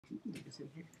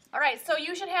All right, so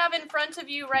you should have in front of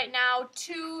you right now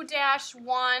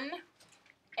 2-1A.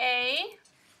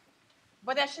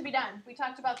 But that should be done. We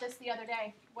talked about this the other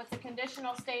day. What's a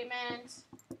conditional statement,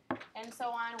 and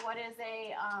so on. What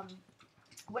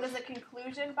is a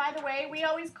conclusion? By the way, we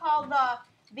always call the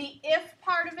if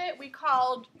part of it. We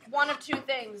called one of two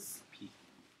things. P.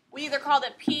 We either called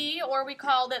it P or we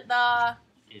called it the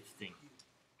If thing.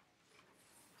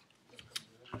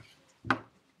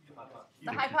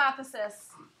 The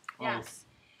hypothesis. Yes.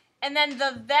 And then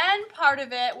the then part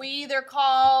of it, we either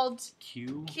called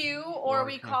Q or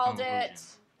we called it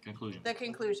conclusion. the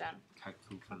conclusion.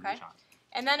 Conclusion. Okay.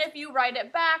 And then if you write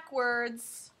it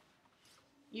backwards,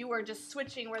 you are just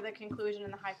switching where the conclusion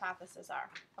and the hypothesis are.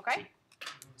 Okay?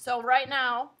 So right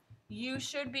now, you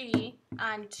should be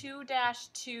on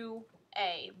 2-2A,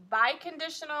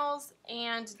 biconditionals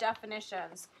and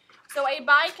definitions. So a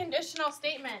biconditional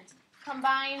statement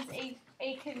combines a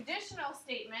conditional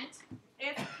statement,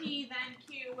 if P then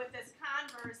Q, with this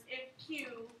converse, if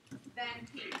Q then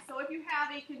P. So if you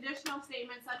have a conditional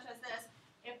statement such as this,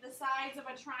 if the sides of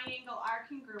a triangle are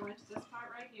congruent, this part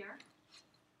right here,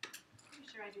 I'm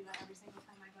sure I do that every single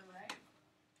time I go, right?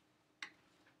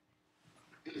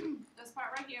 This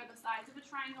part right here, the sides of a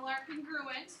triangle are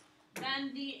congruent, then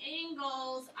the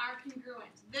angles are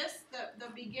congruent. This,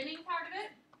 the beginning part of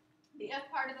it, the if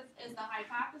part of this is the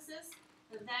hypothesis,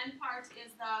 the then part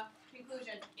is the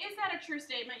conclusion. Is that a true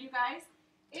statement, you guys?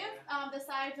 If the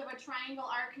sides of a triangle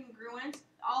are congruent,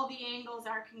 all the angles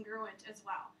are congruent as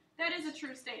well. That is a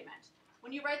true statement.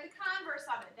 When you write the converse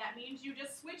of it, that means you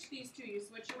just switch these two. You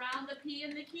switch around the P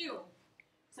and the Q.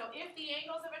 So if the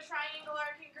angles of a triangle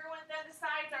are congruent, then the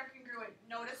sides are congruent.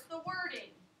 Notice the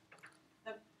wording.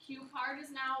 The Q part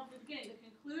is now the beginning. The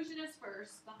conclusion is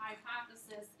first. The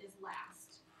hypothesis is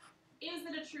last. Is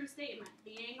it a true statement?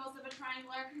 The angles of a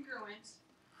triangle are congruent.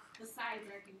 The sides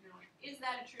are congruent. Is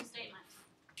that a true statement?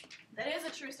 That is a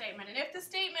true statement. And if the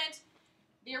statement,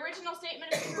 the original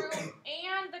statement is true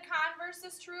and the converse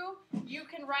is true, you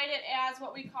can write it as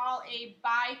what we call a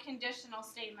biconditional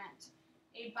statement.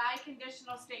 A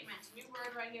biconditional statement. New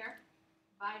word right here.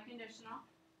 Biconditional.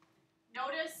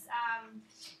 Notice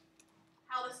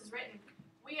how this is written.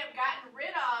 We have gotten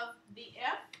rid of the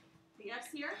if, the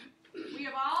if's here. We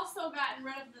have also gotten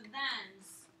rid of the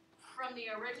thens from the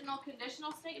original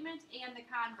conditional statement and the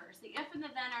converse. The if and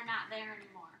the then are not there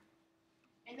anymore.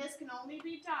 And this can only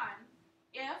be done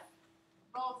if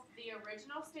both the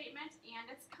original statement and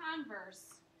its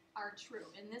converse are true.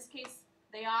 In this case,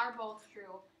 they are both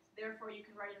true. Therefore, you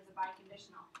can write it as a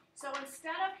biconditional. So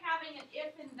instead of having an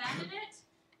if and then in it,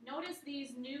 notice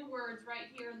these new words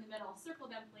right here in the middle. Circle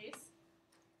them, please.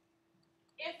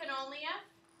 If and only if.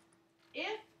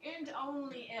 If and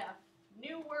only if.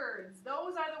 New words.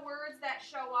 Those are the words that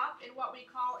show up in what we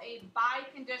call a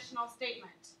biconditional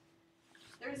statement.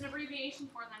 There's an abbreviation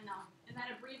for them now. And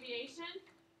that abbreviation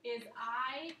is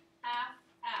IFF.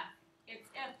 It's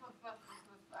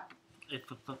if.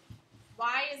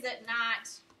 Why is it not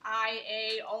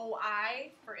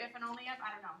IAOI for if and only if?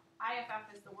 I don't know. IFF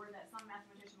is the word that some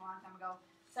mathematician a long time ago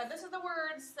said. This are the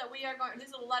words that we are going,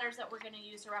 these are the letters that we're going to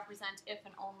use to represent if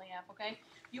and only if, okay?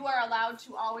 You are allowed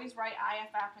to always write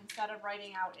IFF instead of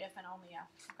writing out if and only if,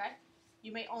 okay?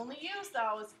 You may only use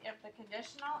those if the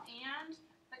conditional and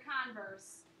the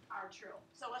converse are true.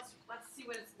 So let's see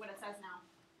what it says now.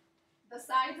 The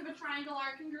sides of a triangle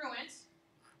are congruent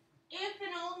if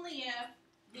and only if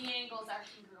the angles are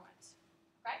congruent,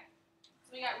 okay?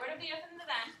 So we got rid of the if and the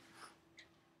then.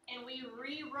 And we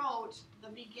rewrote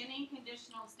the beginning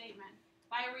conditional statement.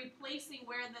 By replacing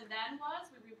where the then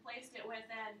was, we replaced it with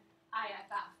an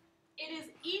IFF. It is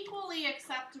equally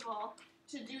acceptable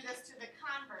to do this to the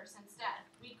converse instead.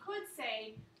 We could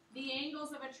say the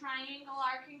angles of a triangle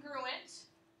are congruent.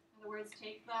 In other words,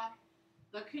 take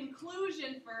the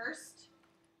conclusion first,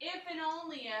 if and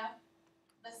only if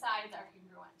the sides are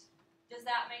congruent. Does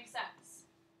that make sense?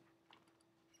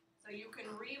 So you can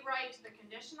rewrite the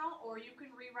conditional or you can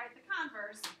rewrite the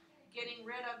converse, getting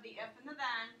rid of the if and the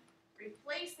then,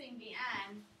 replacing the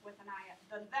n with an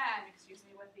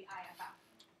with the IFF.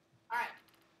 All right.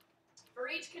 For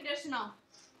each conditional,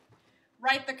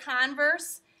 write the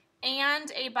converse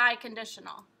and a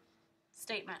biconditional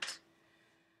statement.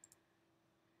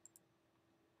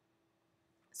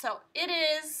 So it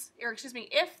is, or excuse me,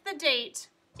 if the date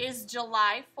is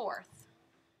July 4th,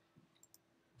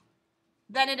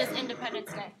 then it is Independence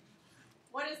Day.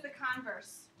 What is the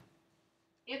converse?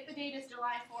 If the date is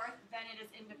July 4th, then it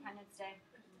is Independence Day.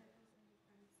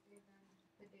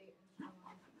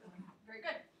 Very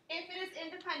good. If it is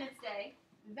Independence Day,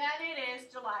 then it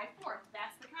is July 4th.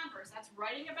 That's the converse. That's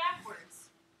writing it backwards.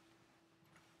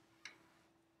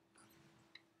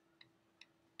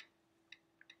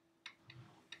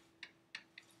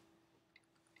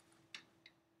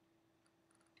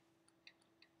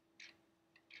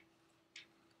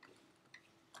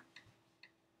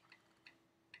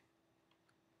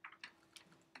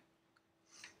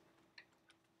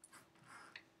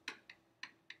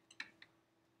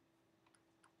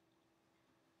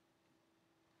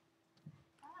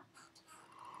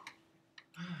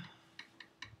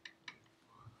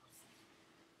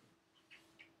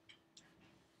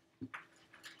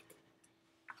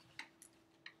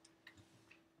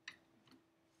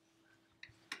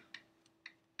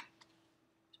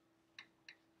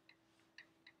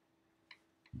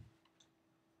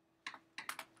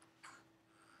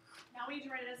 we need to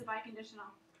write it as a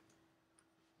biconditional.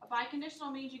 A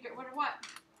biconditional means you get rid of what?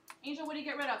 Angel, what do you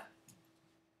get rid of?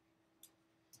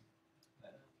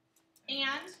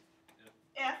 And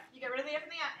if. You get rid of the if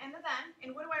and the then.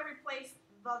 And what do I replace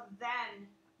the then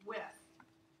with?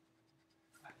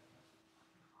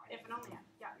 If and only if.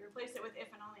 Yeah, you replace it with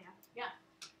if and only if. Yeah.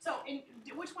 So,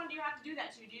 which one do you have to do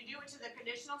that to? Do you do it to the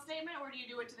conditional statement or do you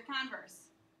do it to the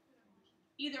converse?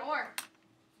 Either or.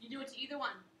 You do it to either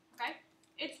one. Okay?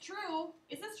 It's true.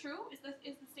 Is this true? Is the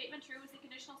statement true? Is the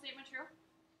conditional statement true?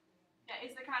 Yeah.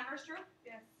 Is the converse true?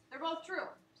 Yes. They're both true.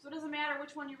 So it doesn't matter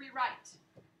which one you rewrite.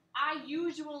 I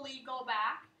usually go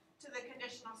back to the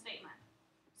conditional statement.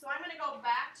 So I'm going to go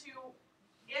back to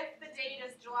if the date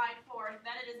is July 4th,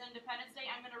 then it is Independence Day.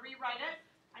 I'm going to rewrite it.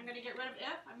 I'm going to get rid of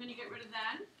if. I'm going to get rid of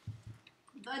then.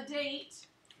 The date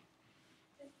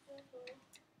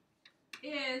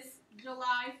is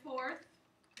July 4th.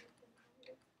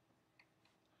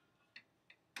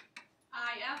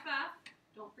 IFF.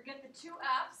 Don't forget the two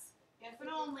F's. If and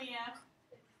only if.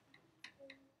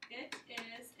 It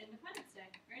is Independence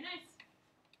Day. Very nice.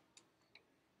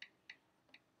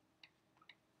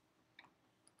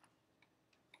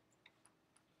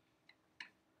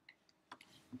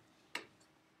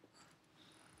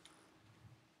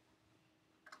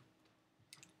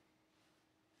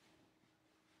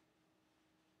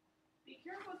 Be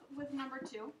careful with number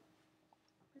 2,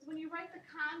 because when you write the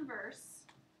converse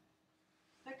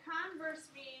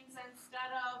means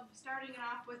instead of starting it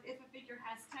off with if a figure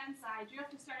has 10 sides, you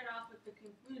have to start it off with the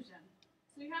conclusion.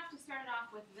 So you have to start it off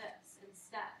with this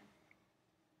instead.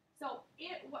 So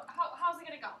how's it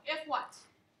going to go? If what?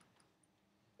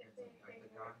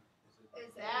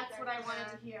 That's what I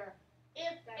wanted to hear.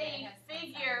 If a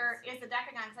figure is a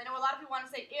decagon, because I know a lot of people want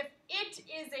to say if it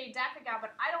is a decagon,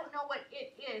 but I don't know what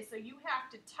it is, so you have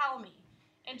to tell me.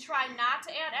 And try not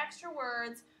to add extra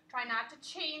words, try not to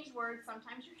change words.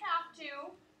 Sometimes you have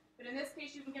to, but in this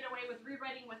case you can get away with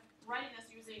writing this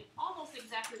using almost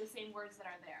exactly the same words that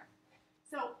are there.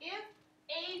 So if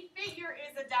a figure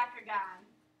is a decagon,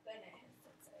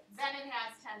 then it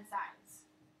has 10 sides.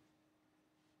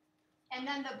 And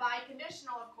then the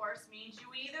biconditional, of course, means you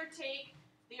either take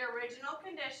the original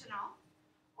conditional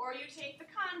or you take the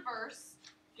converse,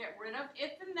 get rid of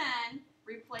if and then,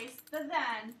 replace the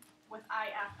then with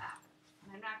IFF.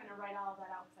 And I'm not going to write all of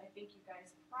that out because I think you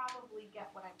guys probably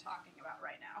get what I'm talking about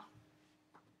right now.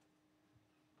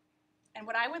 And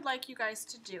what I would like you guys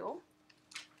to do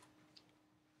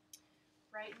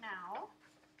right now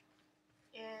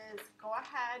is go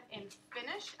ahead and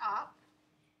finish up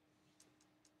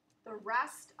the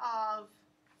rest of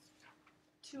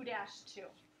 2-2.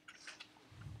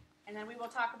 And then we will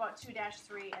talk about 2-3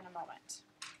 in a moment.